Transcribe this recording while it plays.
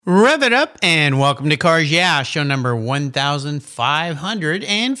Rev it up and welcome to Cars Yeah, show number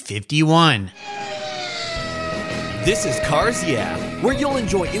 1551. This is Cars Yeah, where you'll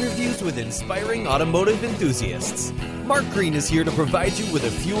enjoy interviews with inspiring automotive enthusiasts. Mark Green is here to provide you with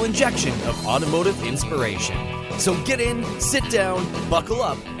a fuel injection of automotive inspiration. So get in, sit down, buckle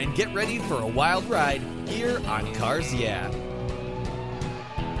up, and get ready for a wild ride here on Cars Yeah.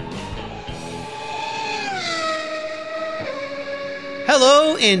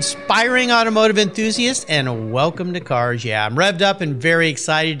 Hello, inspiring automotive enthusiasts, and welcome to Cars Yeah. I'm revved up and very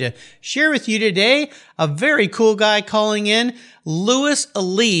excited to share with you today a very cool guy calling in, Louis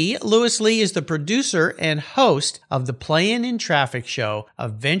Lee. Louis Lee is the producer and host of the Playin' in Traffic show, a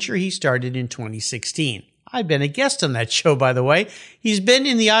venture he started in 2016. I've been a guest on that show, by the way. He's been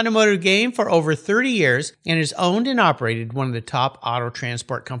in the automotive game for over 30 years and has owned and operated one of the top auto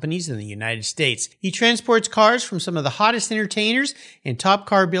transport companies in the United States. He transports cars from some of the hottest entertainers and top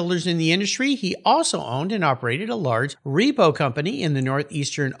car builders in the industry. He also owned and operated a large repo company in the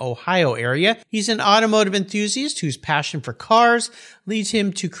northeastern Ohio area. He's an automotive enthusiast whose passion for cars leads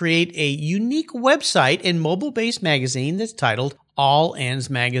him to create a unique website and mobile-based magazine that's titled All Ends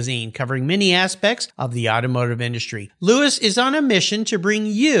Magazine, covering many aspects of the automotive industry. Louis is on a mission to bring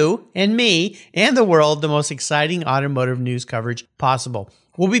you and me and the world the most exciting automotive news coverage possible.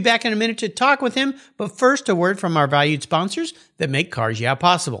 We'll be back in a minute to talk with him, but first a word from our valued sponsors that make Cars Yeah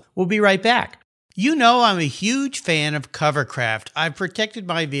possible. We'll be right back. You know I'm a huge fan of Covercraft. I've protected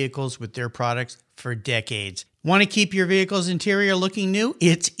my vehicles with their products for decades. Want to keep your vehicle's interior looking new?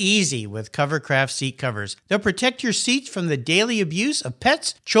 It's easy with Covercraft seat covers. They'll protect your seats from the daily abuse of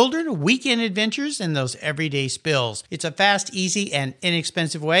pets, children, weekend adventures, and those everyday spills. It's a fast, easy, and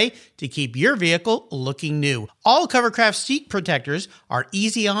inexpensive way to keep your vehicle looking new. All Covercraft seat protectors are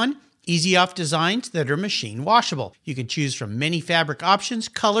easy on, easy off designs that are machine washable. You can choose from many fabric options,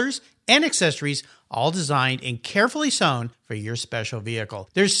 colors, and accessories, all designed and carefully sewn for your special vehicle.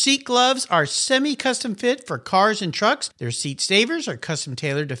 Their seat gloves are semi-custom fit for cars and trucks. Their seat savers are custom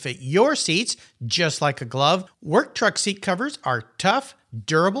tailored to fit your seats just like a glove. Work truck seat covers are tough,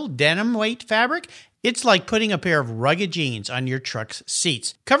 durable denim weight fabric. It's like putting a pair of rugged jeans on your truck's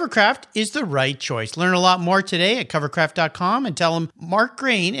seats. Covercraft is the right choice. Learn a lot more today at covercraft.com and tell them Mark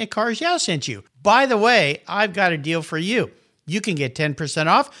Green at Cars Yeah sent you. By the way, I've got a deal for you. You can get 10%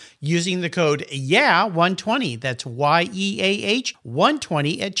 off using the code YEAH120. That's YEAH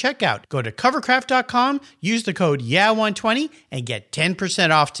 120 at checkout. Go to covercraft.com, use the code YEAH120, and get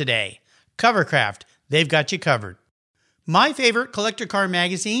 10% off today. Covercraft, they've got you covered. My favorite collector car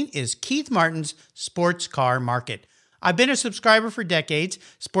magazine is Keith Martin's Sports Car Market. I've been a subscriber for decades.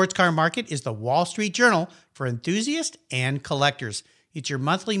 Sports Car Market is the Wall Street Journal for enthusiasts and collectors. It's your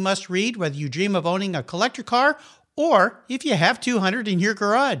monthly must-read whether you dream of owning a collector car or if you have 200 in your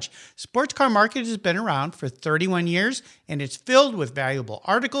garage. Sports Car Market has been around for 31 years, and it's filled with valuable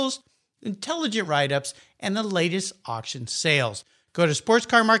articles, intelligent write-ups, and the latest auction sales. Go to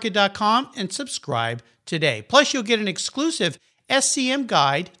sportscarmarket.com and subscribe today. Plus, you'll get an exclusive SCM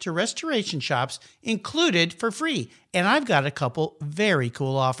guide to restoration shops included for free. And I've got a couple very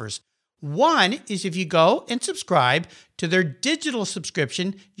cool offers. One is if you go and subscribe to their digital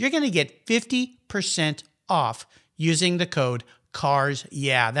subscription, you're going to get 50% off using the code Cars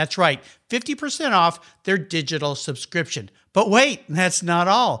Yeah. That's right, 50% off their digital subscription. But wait, that's not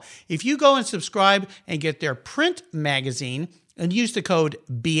all. If you go and subscribe and get their print magazine and use the code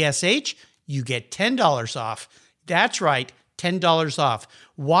BSH, you get $10 off. That's right, $10 off.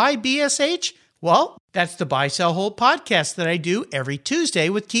 Why BSH? Well, that's the Buy, Sell, Hold podcast that I do every Tuesday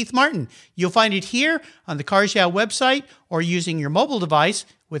with Keith Martin. You'll find it here on the Cars Yeah website or using your mobile device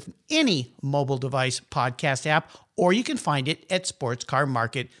with any mobile device podcast app, or you can find it at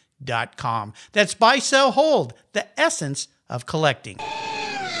sportscarmarket.com. That's Buy, Sell, Hold, the essence of collecting.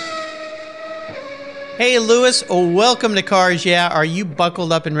 Hey, Louis, welcome to Cars Yeah. Are you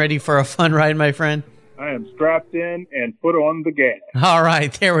buckled up and ready for a fun ride, my friend? I am strapped in and put on the gas. All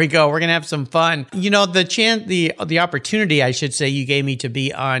right, there we go. We're going to have some fun. You know, the opportunity, I should say, you gave me to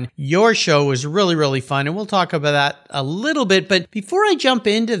be on your show was really, really fun. And we'll talk about that a little bit. But before I jump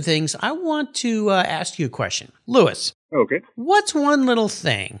into things, I want to ask you a question. Louis. Okay. What's one little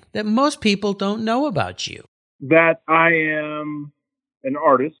thing that most people don't know about you? That I am an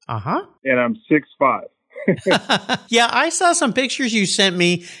artist. Uh-huh. And I'm 6'5". Yeah, I saw some pictures you sent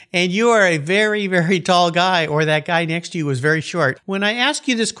me, and you are a very, very tall guy, or that guy next to you was very short. When I ask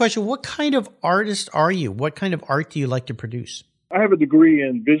you this question, what kind of artist are you? What kind of art do you like to produce? I have a degree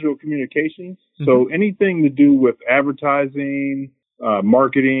in visual communications, so anything to do with advertising,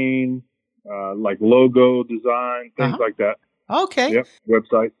 marketing, like logo design, things like that. Okay. Yep,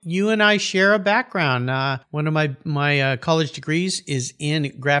 website. You and I share a background. One of my college degrees is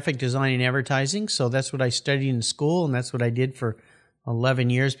in graphic design and advertising. So that's what I studied in school, and that's what I did for 11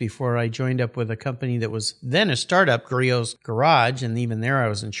 years before I joined up with a company that was then a startup, Griot's Garage. And even there, I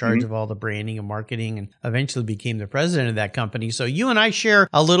was in charge of all the branding and marketing and eventually became the president of that company. So you and I share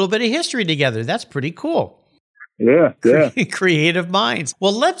a little bit of history together. That's pretty cool. Yeah. Creative minds.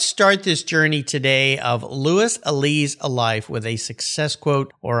 Well, let's start this journey today of Louis Ali's life with a success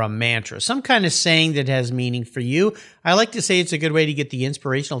quote or a mantra, some kind of saying that has meaning for you. I like to say it's a good way to get the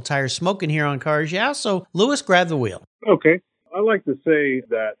inspirational tires smoking here on Cars Yeah. So, Louis, grab the wheel. Okay. I like to say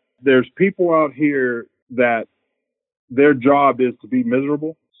that there's people out here that their job is to be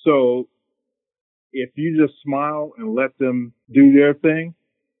miserable. So if you just smile and let them do their thing,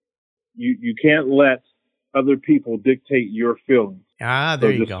 you can't let other people dictate your feelings.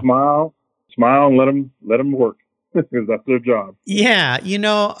 There you go. Smile and let them work because that's their job. Yeah.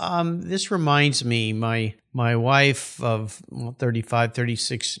 This reminds me, my wife of 35,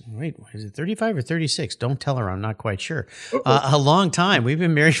 36, wait, is it 35 or 36? Don't tell her, I'm not quite sure. A long time. We've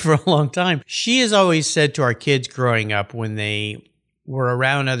been married for a long time. She has always said to our kids growing up when they were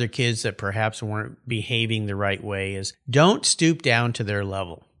around other kids that perhaps weren't behaving the right way is don't stoop down to their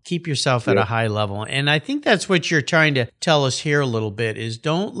level. Keep yourself at a high level. And I think that's what you're trying to tell us here a little bit is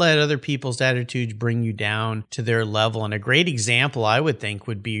don't let other people's attitudes bring you down to their level. And a great example I would think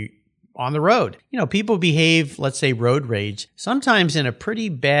would be on the road. People behave, let's say road rage, sometimes in a pretty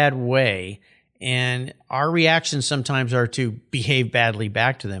bad way. And our reactions sometimes are to behave badly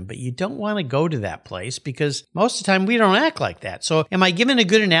back to them. But you don't want to go to that place because most of the time we don't act like that. So am I giving a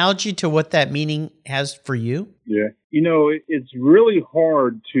good analogy to what that meaning has for you? Yeah. It's really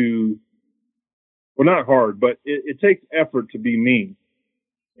hard not hard, but it takes effort to be mean.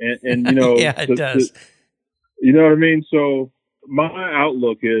 And yeah, it does. You know what I mean? So my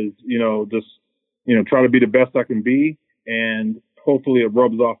outlook is, just, try to be the best I can be and hopefully it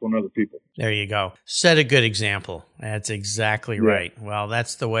rubs off on other people. There you go. Set a good example. That's exactly right. Well,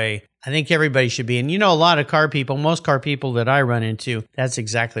 that's the way I think everybody should be. And a lot of most car people that I run into, that's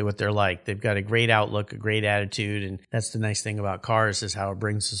exactly what they're like. They've got a great outlook, a great attitude. And that's the nice thing about cars is how it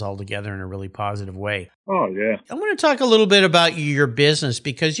brings us all together in a really positive way. Oh, yeah. I want to talk a little bit about your business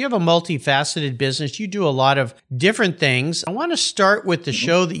because you have a multifaceted business. You do a lot of different things. I want to start with the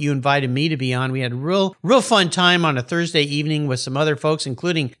show that you invited me to be on. We had a real fun time on a Thursday evening with some other folks,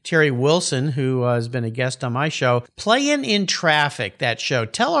 including Terry Wilson, who has been a guest on my show. Playing in Traffic, that show.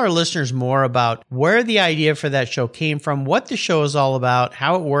 Tell our listeners more about where the idea for that show came from, what the show is all about,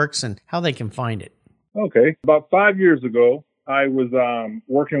 how it works, and how they can find it. Okay. About 5 years ago, I was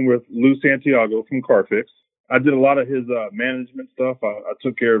working with Lou Santiago from CarFix. I did a lot of his management stuff. I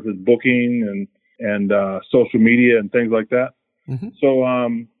took care of his booking and social media and things like that. Mm-hmm.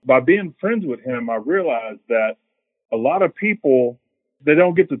 So by being friends with him, I realized that a lot of people, they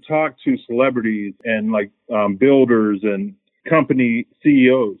don't get to talk to celebrities and builders and company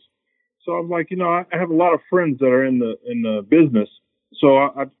CEOs. So I was like, I have a lot of friends that are in the business. So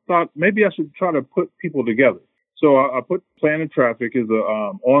I thought maybe I should try to put people together. So I put Plan in Traffic as a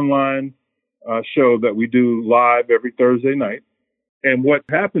online show that we do live every Thursday night. And what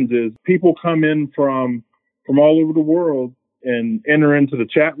happens is people come in from all over the world and enter into the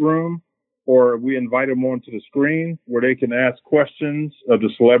chat room, or we invite them onto the screen where they can ask questions of the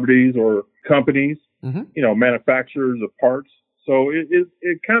celebrities or companies, manufacturers of parts. So it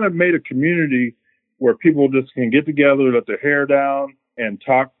kind of made a community where people just can get together, let their hair down, and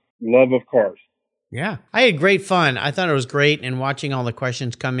talk love of cars. Yeah, I had great fun. I thought it was great, and watching all the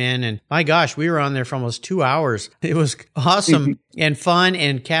questions come in, and my gosh, we were on there for almost 2 hours. It was awesome and fun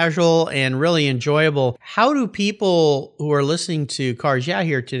and casual and really enjoyable. How do people who are listening to Cars Yeah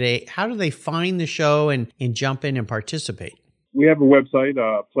here today, how do they find the show and jump in and participate? We have a website,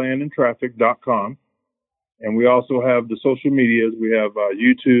 planintraffic.com, and we also have the social medias. We have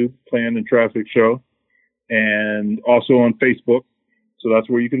YouTube, Plan in Traffic Show, and also on Facebook. So that's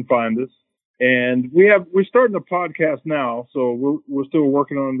where you can find us. And we're starting a podcast now, so we're still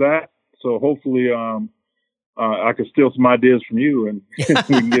working on that. So hopefully, I can steal some ideas from you and we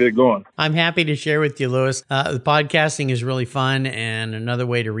can get it going. I'm happy to share with you, Louis. The podcasting is really fun and another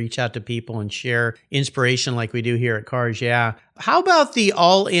way to reach out to people and share inspiration like we do here at Cars Yeah. How about the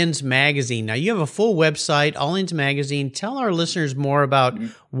All Ins Magazine? Now, you have a full website, All Ins Magazine. Tell our listeners more about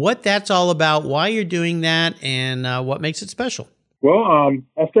what that's all about, why you're doing that, and what makes it special. Well,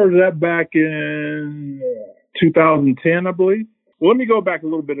 I started that back in 2010, I believe. Well, let me go back a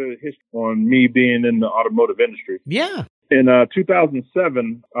little bit of the history on me being in the automotive industry. Yeah. In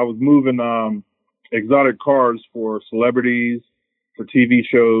 2007, I was moving exotic cars for celebrities, for TV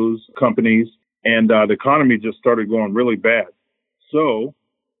shows, companies, and the economy just started going really bad. So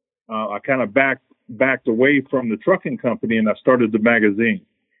I kind of backed away from the trucking company, and I started the magazine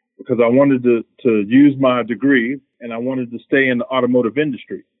because I wanted to use my degree and I wanted to stay in the automotive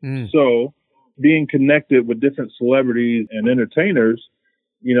industry. So being connected with different celebrities and entertainers,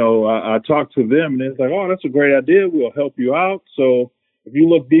 you know, I talked to them and it's like, oh, that's a great idea. We'll help you out. So if you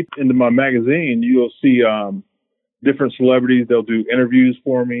look deep into my magazine, you'll see different celebrities. They'll do interviews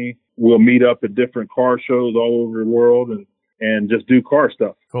for me. We'll meet up at different car shows all over the world and just do car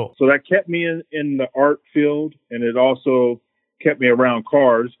stuff. Cool. So that kept me in the art field, and it also kept me around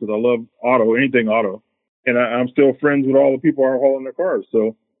cars because I love anything auto. And I'm still friends with all the people who are hauling their cars.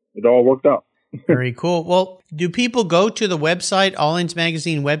 So it all worked out. Very cool. Well, do people go to the website, All Ins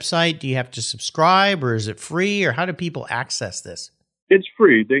Magazine website? Do you have to subscribe, or is it free, or how do people access this? It's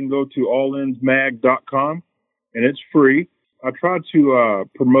free. They can go to allinsmag.com, and it's free. I try to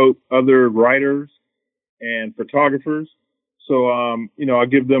promote other writers and photographers. So, you know, I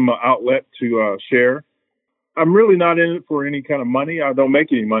give them an outlet to share. I'm really not in it for any kind of money. I don't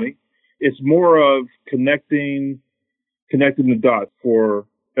make any money. It's more of connecting the dots for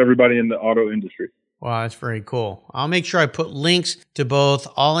everybody in the auto industry. Wow, that's very cool. I'll make sure I put links to both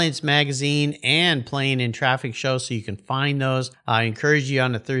All Ins Magazine and Playing in Traffic Show so you can find those. I encourage you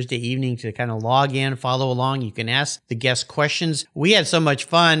on a Thursday evening to kind of log in, follow along. You can ask the guest questions. We had so much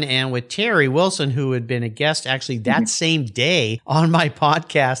fun, and with Terry Wilson, who had been a guest actually that same day on my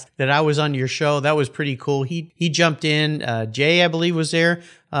podcast that I was on your show, that was pretty cool. He jumped in. Jay, I believe, was there.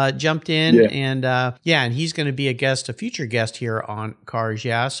 Jumped in and he's going to be a future guest here on Cars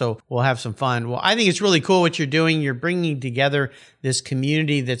Yeah. So we'll have some fun. Well, I think it's really cool what you're doing. You're bringing together this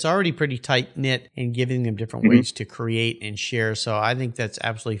community that's already pretty tight knit and giving them different ways to create and share. So I think that's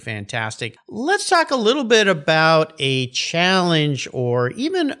absolutely fantastic. Let's talk a little bit about a challenge or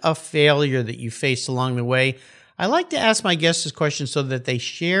even a failure that you faced along the way. I like to ask my guests this question so that they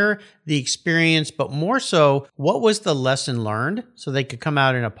share the experience, but more so, what was the lesson learned so they could come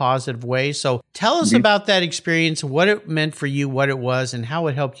out in a positive way? So tell us about that experience, what it meant for you, what it was, and how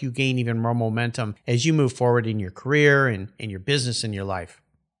it helped you gain even more momentum as you move forward in your career and in your business and your life.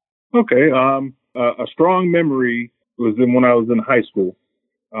 Okay. A strong memory was when I was in high school.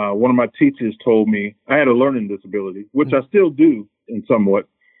 One of my teachers told me I had a learning disability, which I still do in somewhat,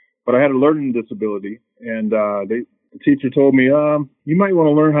 but I had a learning disability. And the teacher told me, you might want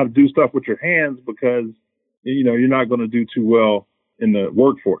to learn how to do stuff with your hands because, you know, you're not going to do too well in the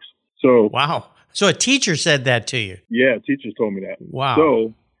workforce. So wow. So a teacher said that to you? Yeah, teachers told me that. Wow.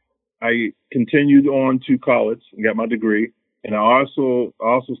 So I continued on to college and got my degree. And I also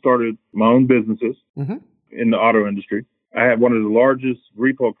started my own businesses in the auto industry. I had one of the largest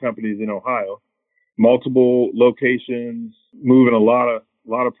repo companies in Ohio, multiple locations, moving a lot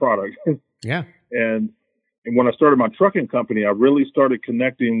of product. Yeah. And when I started my trucking company, I really started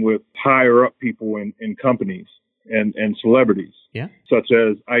connecting with higher up people in companies and celebrities, such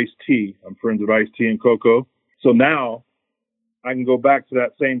as Ice-T. I'm friends with Ice-T and Coco. So now I can go back to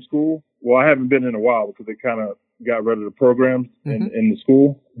that same school. Well, I haven't been in a while because they kind of got rid of the programs in the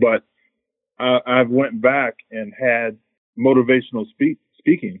school, but I've went back and had motivational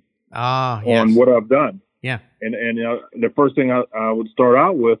speaking on what I've done. Yeah. And the first thing I would start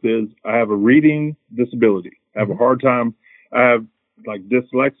out with is I have a reading disability. I have a hard time. I have like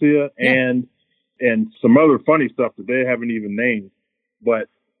dyslexia and some other funny stuff that they haven't even named. But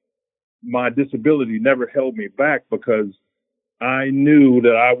my disability never held me back because I knew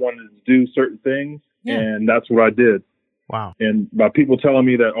that I wanted to do certain things, and that's what I did. Wow. And by people telling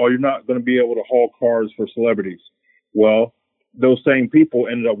me that, oh, you're not going to be able to haul cars for celebrities. Well, those same people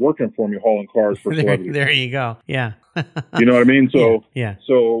ended up working for me hauling cars for celebrities. There you go. Yeah. You know what I mean? So,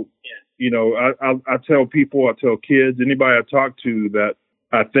 So, you know, I tell people, I tell kids, anybody I talk to that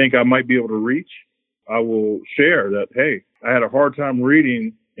I think I might be able to reach, I will share that, hey, I had a hard time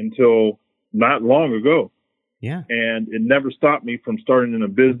reading until not long ago. Yeah. And it never stopped me from starting in a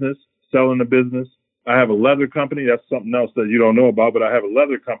business, selling a business. I have a leather company. That's something else that you don't know about, but I have a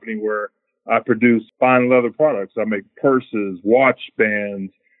leather company where I produce fine leather products. I make purses, watch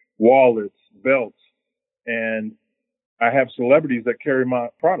bands, wallets, belts, and I have celebrities that carry my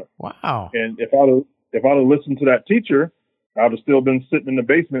product. Wow. And if I'd have listened to that teacher, I'd have still been sitting in the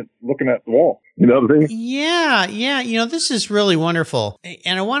basement looking at the wall. You know what I mean? Yeah. You know, this is really wonderful.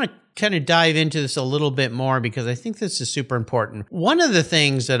 And I want to kind of dive into this a little bit more because I think this is super important. One of the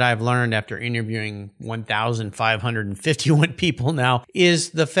things that I've learned after interviewing 1,551 people now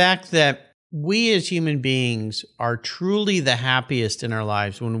is the fact that we as human beings are truly the happiest in our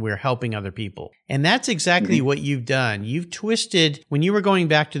lives when we're helping other people. And that's exactly what you've done. You've twisted, when you were going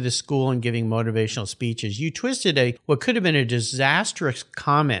back to the school and giving motivational speeches, you twisted what could have been a disastrous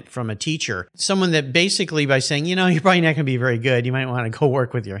comment from a teacher, someone that basically by saying, you're probably not going to be very good, you might want to go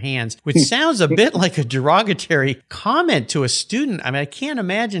work with your hands, which sounds a bit like a derogatory comment to a student. I mean, I can't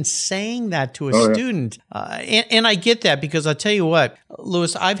imagine saying that to a student. And I get that, because I'll tell you what,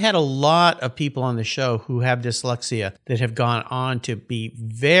 Louis, I've had a lot of people on the show who have dyslexia that have gone on to be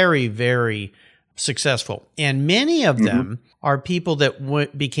very, very successful. And many of them are people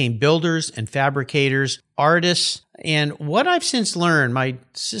that became builders and fabricators, artists. And what I've since learned, my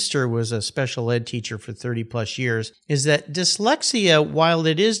sister was a special ed teacher for 30 plus years, is that dyslexia, while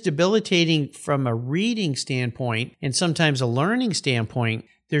it is debilitating from a reading standpoint and sometimes a learning standpoint,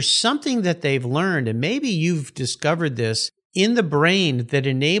 there's something that they've learned, and maybe you've discovered this, in the brain that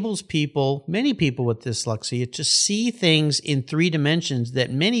enables people, many people with dyslexia, to see things in 3 dimensions that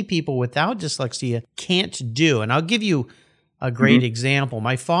many people without dyslexia can't do. And I'll give you a great example.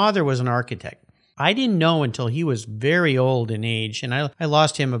 My father was an architect. I didn't know until he was very old in age, and I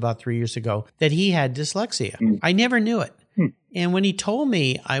lost him about 3 years ago, that he had dyslexia. I never knew it. And when he told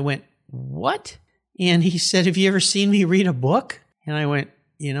me, I went, what? And he said, have you ever seen me read a book? And I went,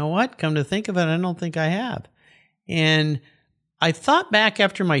 you know what? Come to think of it, I don't think I have. And I thought back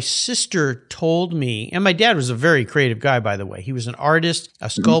after my sister told me, and my dad was a very creative guy, by the way. He was an artist,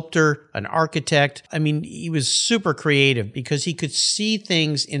 a sculptor, an architect. I mean, he was super creative because he could see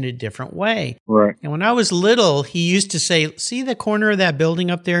things in a different way. Right. And when I was little, he used to say, see the corner of that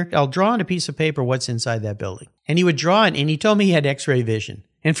building up there? I'll draw on a piece of paper what's inside that building. And he would draw it, and he told me he had X-ray vision.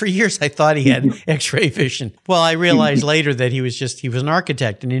 And for years, I thought he had X-ray vision. Well, I realized later that he was an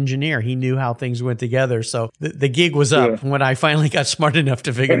architect, an engineer. He knew how things went together. So the gig was up when I finally got smart enough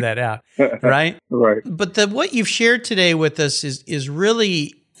to figure that out. Right? Right. But what you've shared today with us is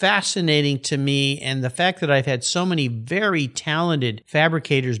really fascinating to me. And the fact that I've had so many very talented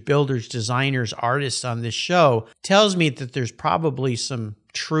fabricators, builders, designers, artists on this show tells me that there's probably some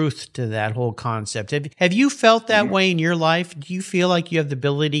truth to that whole concept. Have you felt that way in your life? Do you feel like you have the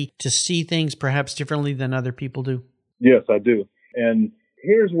ability to see things perhaps differently than other people do? Yes, I do. And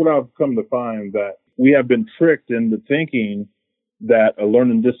here's what I've come to find, that we have been tricked into thinking that a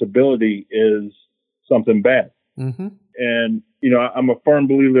learning disability is something bad. And, I'm a firm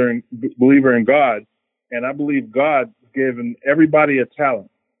believer in God, and I believe God's given everybody a talent.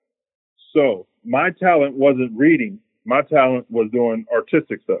 So my talent wasn't reading. My talent was doing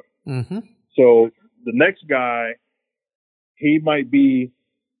artistic stuff. So the next guy, he might be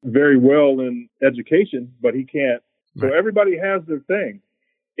very well in education, but he can't. So everybody has their thing.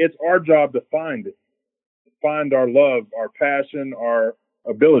 It's our job to find it, find our love, our passion, our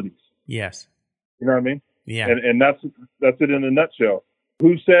abilities. Yes. You know what I mean? Yeah. And that's it in a nutshell.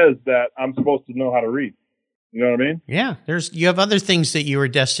 Who says that I'm supposed to know how to read? You know what I mean? Yeah. You have other things that you were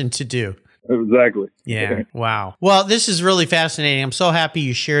destined to do. Exactly. Yeah. Wow. Well, this is really fascinating. I'm so happy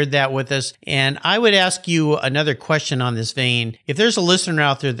you shared that with us. And I would ask you another question on this vein. If there's a listener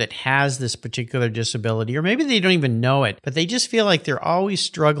out there that has this particular disability, or maybe they don't even know it, but they just feel like they're always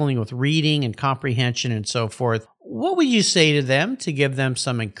struggling with reading and comprehension and so forth, what would you say to them to give them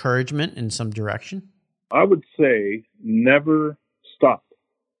some encouragement and some direction? I would say never stop.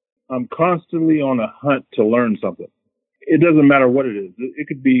 I'm constantly on a hunt to learn something. It doesn't matter what it is. It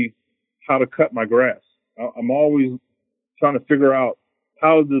could be how to cut my grass. I'm always trying to figure out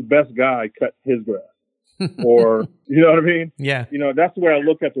how the best guy cut his grass. Or, you know what I mean? Yeah. That's the way I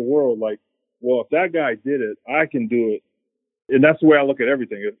look at the world. Like, well, if that guy did it, I can do it. And that's the way I look at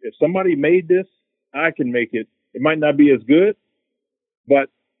everything. If somebody made this, I can make it. It might not be as good, but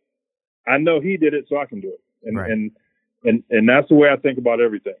I know he did it, so I can do it. And that's the way I think about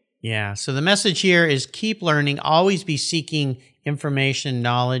everything. Yeah. So the message here is keep learning, always be seeking information,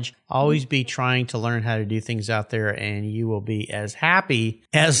 knowledge, always be trying to learn how to do things out there, and you will be as happy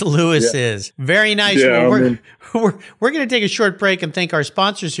as Louis is. Very nice. Yeah, well, we're going to take a short break and thank our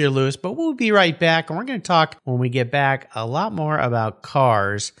sponsors here, Louis, but we'll be right back, and we're going to talk when we get back a lot more about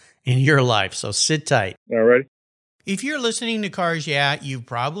cars in your life. So sit tight. All right. If you're listening to Cars Yeah, you've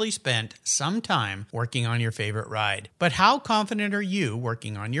probably spent some time working on your favorite ride. But how confident are you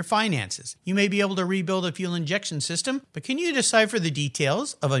working on your finances? You may be able to rebuild a fuel injection system, but can you decipher the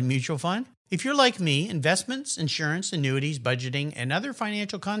details of a mutual fund? If you're like me, investments, insurance, annuities, budgeting, and other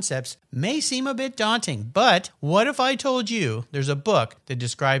financial concepts may seem a bit daunting, but what if I told you there's a book that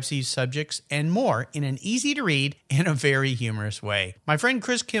describes these subjects and more in an easy-to-read and a very humorous way? My friend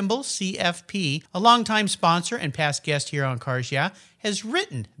Chris Kimball, CFP, a longtime sponsor and past guest here on Cars Yeah, has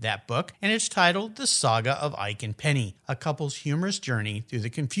written that book, and it's titled The Saga of Ike and Penny, a couple's humorous journey through the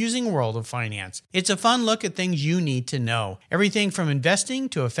confusing world of finance. It's a fun look at things you need to know. Everything from investing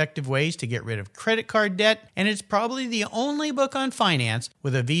to effective ways to get rid of credit card debt, and it's probably the only book on finance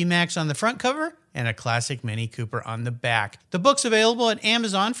with a VMAX on the front cover and a classic Mini Cooper on the back. The book's available at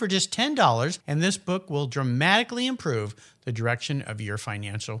Amazon for just $10, and this book will dramatically improve the direction of your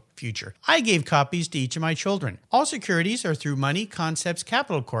financial future. I gave copies to each of my children. All securities are through Money Concepts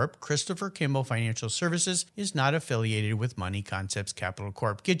Capital Corp. Christopher Kimball Financial Services is not affiliated with Money Concepts Capital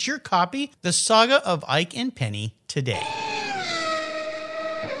Corp. Get your copy, The Saga of Ike and Penny, today.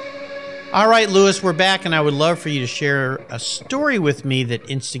 All right, Louis, we're back, and I would love for you to share a story with me that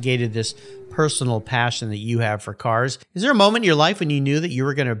instigated this personal passion that you have for cars. Is there a moment in your life when you knew that you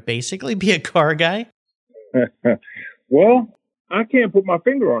were going to basically be a car guy? Well, I can't put my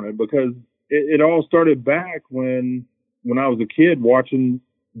finger on it because it all started back when I was a kid watching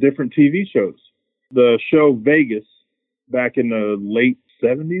different TV shows. The show Vegas back in the late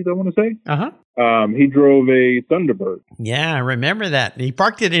 70s, I want to say. Uh-huh. He drove a Thunderbird. Yeah, I remember that. He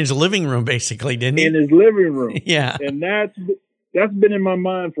parked it in his living room, basically, didn't he? In his living room. Yeah. And that's been in my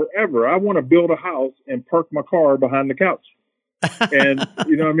mind forever. I want to build a house and park my car behind the couch. And,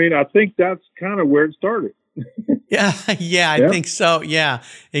 you know what I mean? I think that's kind of where it started. Yeah, I think so. Yeah,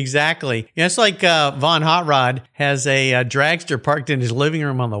 exactly. Yeah, it's like Von Hot Rod has a dragster parked in his living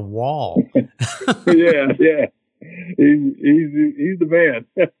room on the wall. yeah. He's the man.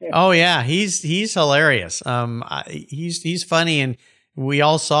 Oh yeah, he's hilarious. He's funny, and we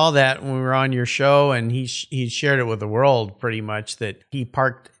all saw that when we were on your show, and he shared it with the world pretty much that he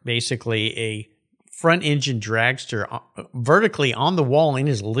parked basically a front engine dragster vertically on the wall in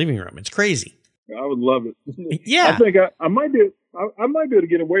his living room. It's crazy. I would love it. Yeah, I think I might be able to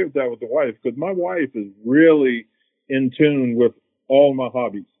get away with that with the wife because my wife is really in tune with all my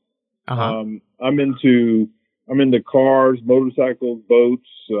hobbies. Uh-huh. I'm into cars, motorcycles, boats,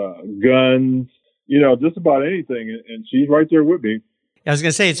 guns, just about anything. And she's right there with me. I was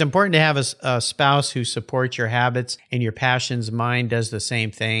going to say, it's important to have a spouse who supports your habits and your passions. Mine does the same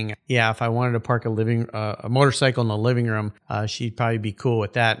thing. Yeah, if I wanted to park a motorcycle in the living room, she'd probably be cool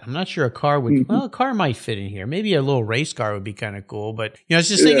with that. I'm not sure a car would, well, a car might fit in here. Maybe a little race car would be kind of cool. But, I was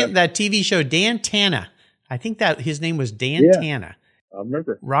just thinking that TV show, Dan Tana. I think that his name was Dan Tana. I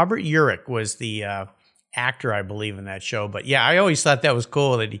remember. Robert Urich was the actor, I believe, in that show. But yeah, I always thought that was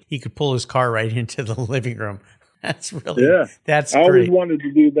cool that he could pull his car right into the living room. That's really, that's great. I always wanted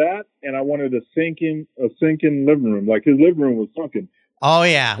to do that, and I wanted a sinking living room. Like his living room was sunken. Oh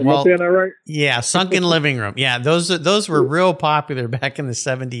yeah, Am I saying that right? Yeah, sunken living room. Yeah, those were real popular back in the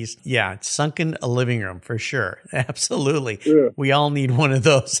 70s. Yeah, sunken living room for sure. Absolutely. Yeah. We all need one of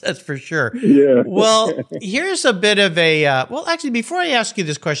those. That's for sure. Yeah. Well, here's a bit of a. Well, actually, before I ask you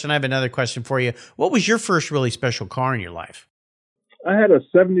this question, I have another question for you. What was your first really special car in your life? I had a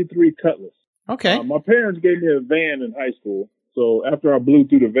 '73 Cutlass. Okay. My parents gave me a van in high school. So after I blew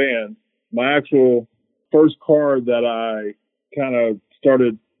through the van, my actual first car that I kind of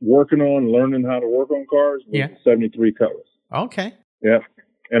started working on, learning how to work on cars was a '73 Cutlass. Okay. Yeah.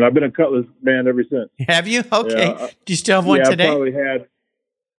 And I've been a Cutlass man ever since. Have you? Okay. Do you still have one today? I probably had.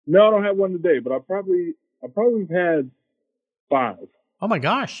 No, I don't have one today, but I probably had 5. Oh my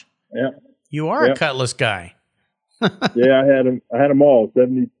gosh. Yeah. You are a Cutlass guy. Yeah, I had them all.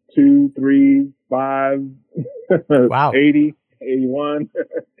 72, 3, 5, wow. 80, 81.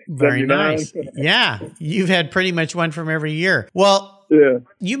 Very nice. Yeah. You've had pretty much one from every year. Well,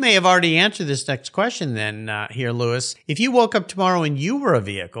 you may have already answered this next question then here, Louis. If you woke up tomorrow and you were a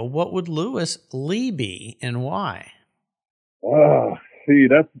vehicle, what would Louis Lee be and why? Oh, see,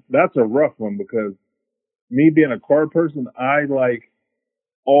 that's a rough one because me being a car person, I like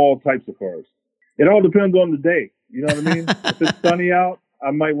all types of cars. It all depends on the day. You know what I mean? If it's sunny out,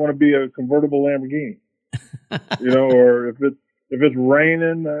 I might want to be a convertible Lamborghini, or if it's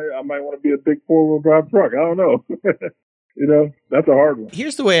raining, I might want to be a big 4-wheel drive truck. I don't know. That's a hard one.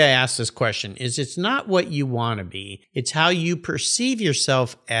 Here's the way I ask this question is it's not what you want to be. It's how you perceive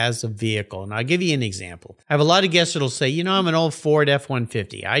yourself as a vehicle. And I'll give you an example. I have a lot of guests that'll say, I'm an old Ford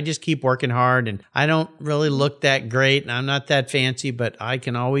F-150. I just keep working hard and I don't really look that great and I'm not that fancy, but I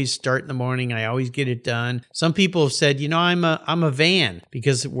can always start in the morning. I always get it done. Some people have said, I'm a van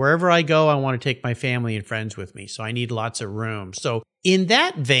because wherever I go, I want to take my family and friends with me. So I need lots of room. So in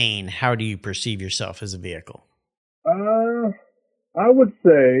that vein, how do you perceive yourself as a vehicle? I would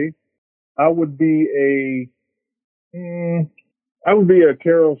say I would be a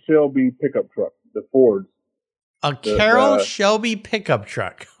Carroll Shelby pickup truck, the Fords. A Carroll Shelby pickup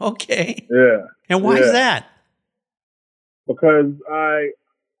truck. Okay. Yeah. And why is that? because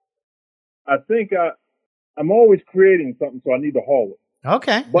I think I'm always creating something, so I need to haul it.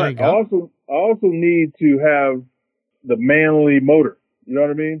 Okay. But there you go. I also need to have the manly motor. You know what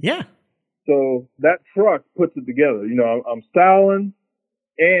I mean? Yeah. So that truck puts it together. You know, I'm styling,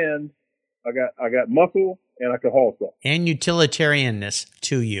 and I got muscle, and I can haul stuff. And utilitarianness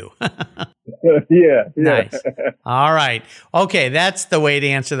to you. Yeah. Nice. All right. Okay, that's the way to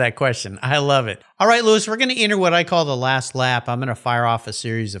answer that question. I love it. All right, Louis, we're going to enter what I call the last lap. I'm going to fire off a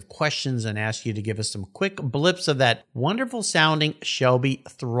series of questions and ask you to give us some quick blips of that wonderful sounding Shelby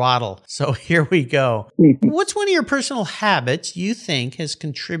throttle. So here we go. What's one of your personal habits you think has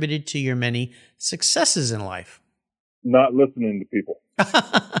contributed to your many successes in life? Not listening to people.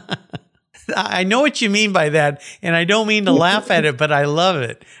 I know what you mean by that, and I don't mean to laugh at it, but I love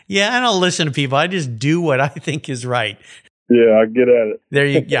it. Yeah, I don't listen to people. I just do what I think is right. Yeah, I get at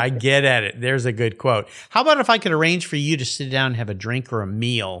it. I get at it. There's a good quote. How about if I could arrange for you to sit down and have a drink or a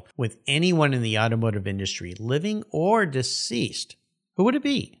meal with anyone in the automotive industry, living or deceased? Who would it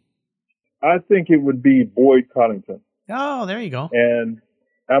be? I think it would be Boyd Coddington. Oh, there you go. And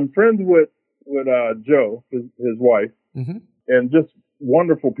I'm friends with Joe, his wife, and just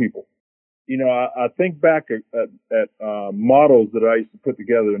wonderful people. You know, I think back at models that I used to put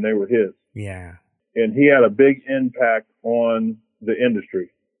together, and they were his. Yeah. And he had a big impact on the industry,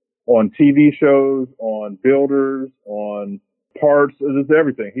 on TV shows, on builders, on parts, just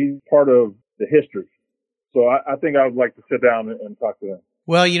everything. He's part of the history. So I think I would like to sit down and talk to him.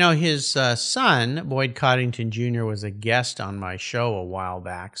 Well, you know, his son, Boyd Coddington Jr., was a guest on my show a while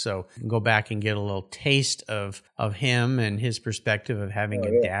back. So you can go back and get a little taste of him and his perspective of having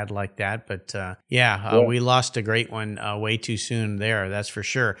a dad like that. But we lost a great one way too soon there, that's for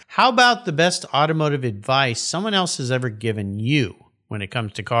sure. How about the best automotive advice someone else has ever given you when it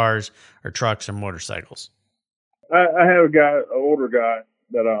comes to cars or trucks or motorcycles? I have an older guy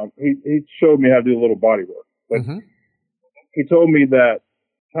that he showed me how to do a little body work. But he told me that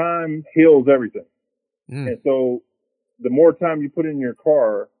time heals everything. And so the more time you put in your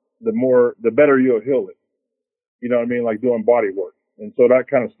car, the better you'll heal it. You know what I mean? Like doing body work. And so that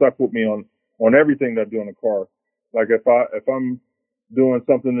kind of stuck with me on everything that I do in a car. Like if I'm doing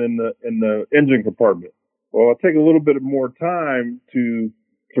something in the engine compartment, well, I'll take a little bit more time to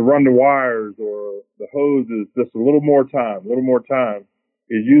run the wires or the hoses, just a little more time.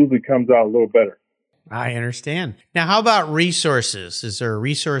 It usually comes out a little better. I understand. Now, how about resources? Is there a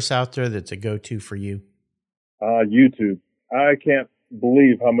resource out there that's a go-to for you? YouTube. I can't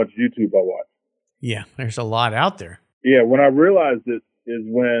believe how much YouTube I watch. Yeah, there's a lot out there. Yeah, when I realized it is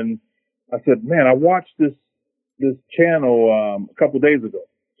when I said, man, I watched this channel a couple of days ago.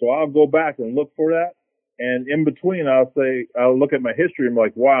 So I'll go back and look for that. And in between, I'll look at my history and be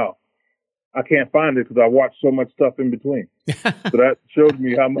like, wow, I can't find it because I watched so much stuff in between. So that shows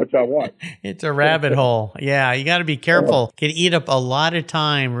me how much I watch. It's a rabbit hole. Yeah, you got to be careful. It can eat up a lot of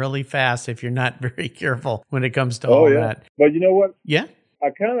time really fast if you're not very careful when it comes to all that. But you know what? Yeah. I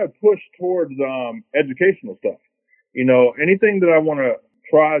kind of push towards educational stuff. You know, anything that I want to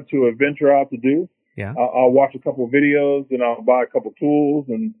try to venture out to do, I'll watch a couple of videos, and I'll buy a couple of tools,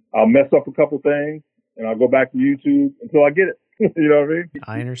 and I'll mess up a couple things, and I'll go back to YouTube until I get it. You know what I mean?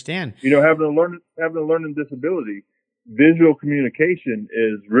 I understand. You know, having a learning disability, visual communication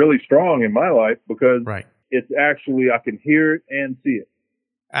is really strong in my life because it's actually, I can hear it and see it.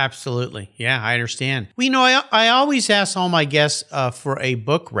 Absolutely. Yeah, I understand. Well, you know, I always ask all my guests for a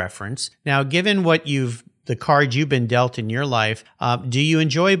book reference. Now, given the cards you've been dealt in your life, do you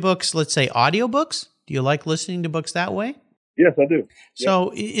enjoy books, let's say audiobooks? Do you like listening to books that way? Yes, I do.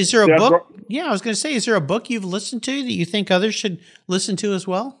 So is there a book? I was going to say, is there a book you've listened to that you think others should listen to as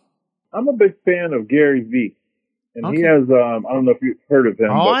well? I'm a big fan of Gary Vee. And he has, I don't know if you've heard of him.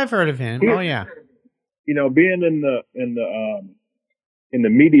 Oh, I've heard of him. Oh, yeah. You know, being in the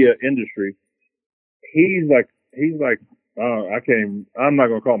media industry, he's like, I'm not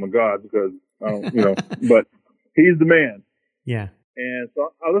going to call him a god because, but he's the man. Yeah. And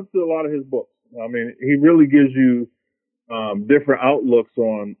so I listen to a lot of his books. I mean, he really gives you different outlooks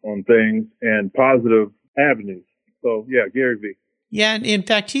on things and positive avenues. So, yeah, Gary Vee. Yeah, and in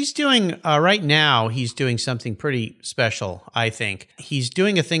fact, he's doing, right now, he's doing something pretty special, I think. He's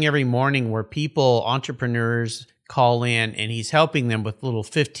doing a thing every morning where entrepreneurs call in, and he's helping them with little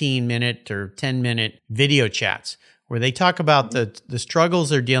 15-minute or 10-minute video chats where they talk about the struggles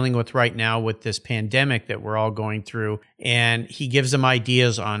they're dealing with right now with this pandemic that we're all going through. And he gives them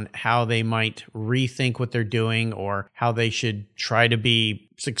ideas on how they might rethink what they're doing or how they should try to be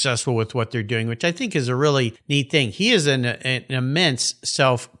successful with what they're doing, which I think is a really neat thing. He is an immense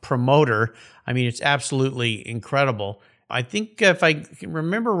self-promoter. I mean, it's absolutely incredible. I think if I can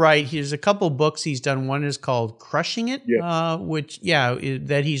remember right, there's a couple books he's done. One is called Crushing It,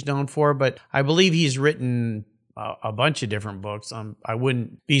 that he's known for. But I believe he's written a bunch of different books. I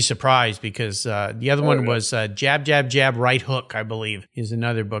wouldn't be surprised because the other one was Jab, Jab, Jab, Right Hook, I believe, is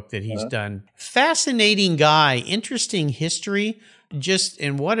another book that he's done. Fascinating guy, interesting history.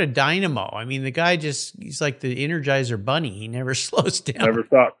 And what a dynamo. I mean, the guy he's like the Energizer Bunny. He never slows down. Never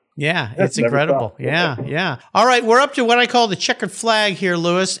stops. Yeah, it's incredible. Yeah. All right, we're up to what I call the checkered flag here,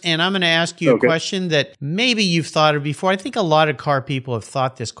 Louis, and I'm going to ask you a question that maybe you've thought of before. I think a lot of car people have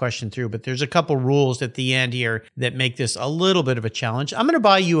thought this question through, but there's a couple rules at the end here that make this a little bit of a challenge. I'm going to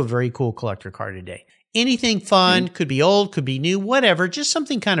buy you a very cool collector car today. Anything fun, could be old, could be new, whatever, just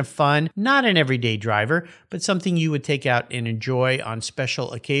something kind of fun, not an everyday driver, but something you would take out and enjoy on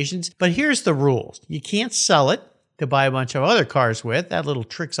special occasions. But here's the rules. You can't sell it to buy a bunch of other cars with. That little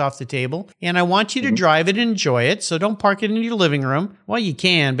trick's off the table. And I want you to drive it and enjoy it. So don't park it in your living room. Well, you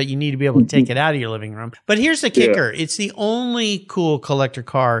can, but you need to be able to take it out of your living room. But here's the kicker. It's the only cool collector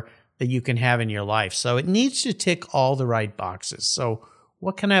car that you can have in your life. So it needs to tick all the right boxes. So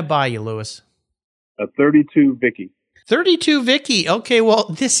what can I buy you, Louis? A 32 Vicky. 32 Vicky. Okay, well,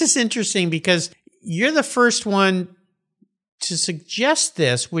 this is interesting because you're the first one to suggest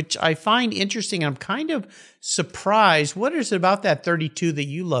this, which I find interesting. I'm kind of surprised. What is it about that 32 that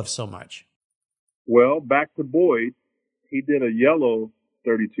you love so much? Well, back to Boyd, he did a yellow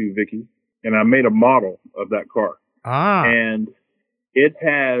 32 Vicky, and I made a model of that car. And it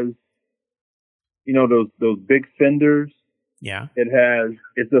has, those big fenders. Yeah.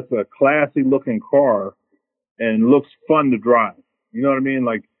 It's just a classy looking car and looks fun to drive. You know what I mean?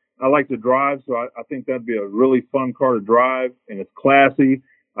 Like, I like to drive, so I think that'd be a really fun car to drive, and it's classy.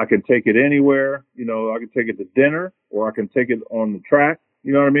 I can take it anywhere. I can take it to dinner, or I can take it on the track.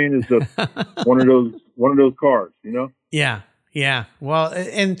 You know what I mean? It's just one of those cars, Yeah. Well,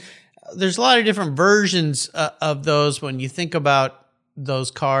 and there's a lot of different versions of those. When you think about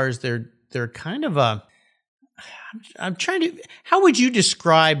those cars, they're kind of how would you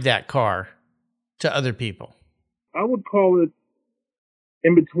describe that car to other people? I would call it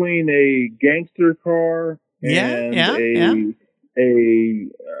in between a gangster car and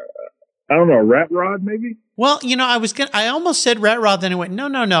a rat rod, maybe. Well, I almost said rat rod, then I went,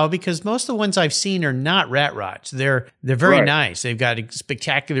 no, because most of the ones I've seen are not rat rods. They're very nice. They've got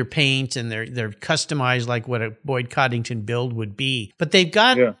spectacular paint and they're customized like what a Boyd Coddington build would be. But they've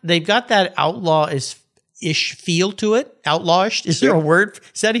got that outlaw-ish feel to it. Outlawish. Is there a word?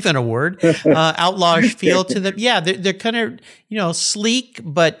 Is that even a word? Outlawish feel to them. Yeah, they're kind of, sleek,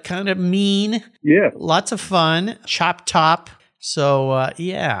 but kind of mean. Yeah. Lots of fun. Chop top. So,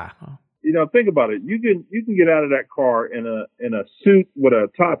 yeah. Think about it. You can get out of that car in a suit with a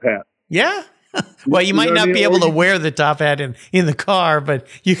top hat. Yeah. Well, you might not be able to wear the top hat in the car, but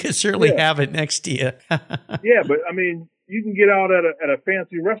you can certainly have it next to you. Yeah, but I mean, you can get out at a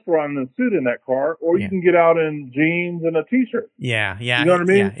fancy restaurant in a suit in that car, or you can get out in jeans and a t-shirt. Yeah. You know what I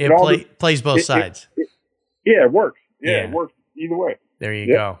mean? Yeah. It plays both sides. It works. Yeah, it works either way. There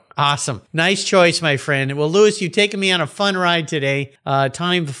you go. Awesome. Nice choice, my friend. Well, Louis, you've taken me on a fun ride today.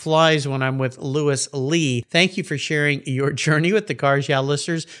 Time flies when I'm with Louis Lee. Thank you for sharing your journey with the Cars Yeah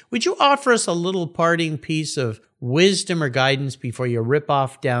listeners. Would you offer us a little parting piece of wisdom or guidance before you rip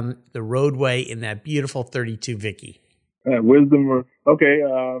off down the roadway in that beautiful 32 Vicky? Wisdom. Okay.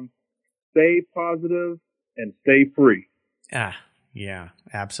 Stay positive and stay free. Yeah,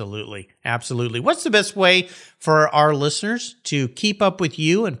 absolutely. Absolutely. What's the best way for our listeners to keep up with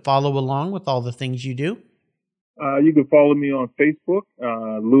you and follow along with all the things you do? You can follow me on Facebook,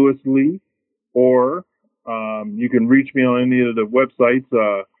 Louis Lee, or you can reach me on any of the websites,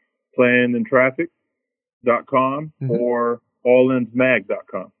 planandtraffic.com or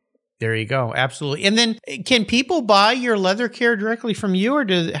allinsmag.com. There you go. Absolutely. And then can people buy your leather care directly from you, or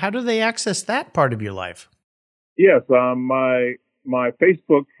how do they access that part of your life? Yes. My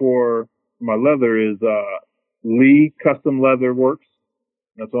Facebook for my leather is Lee Custom Leather Works.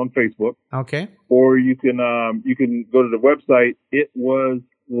 That's on Facebook. Okay. Or you can go to the website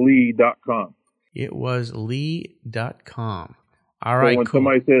itwaslee.com. Itwaslee.com. All right. So when cool.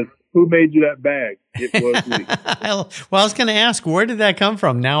 somebody says, "Who made you that bag?" It was Lee. Well, I was going to ask, where did that come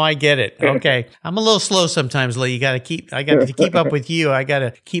from? Now I get it. Okay. I'm a little slow sometimes, Lee. I got to keep up with you. I got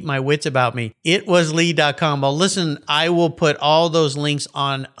to keep my wits about me. Itwaslee.com. Well, listen, I will put all those links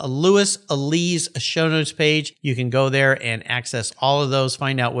on Louis Lee's show notes page. You can go there and access all of those,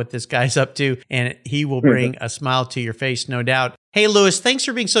 find out what this guy's up to, and he will bring a smile to your face, no doubt. Hey, Louis, thanks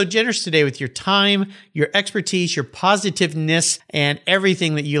for being so generous today with your time, your expertise, your positiveness, and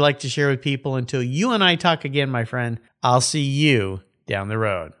everything that you like to share with people. Until you and I talk again, my friend, I'll see you down the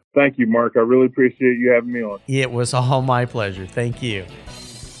road. Thank you, Mark. I really appreciate you having me on. It was all my pleasure. Thank you.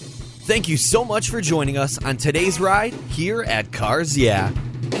 Thank you so much for joining us on today's ride here at Cars Yeah.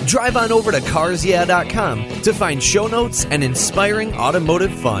 Drive on over to carsyeah.com to find show notes and inspiring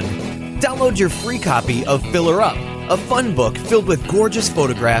automotive fun. Download your free copy of Filler Up, a fun book filled with gorgeous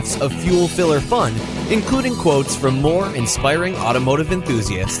photographs of fuel filler fun, including quotes from more inspiring automotive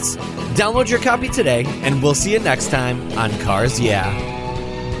enthusiasts. Download your copy today, and we'll see you next time on Cars Yeah.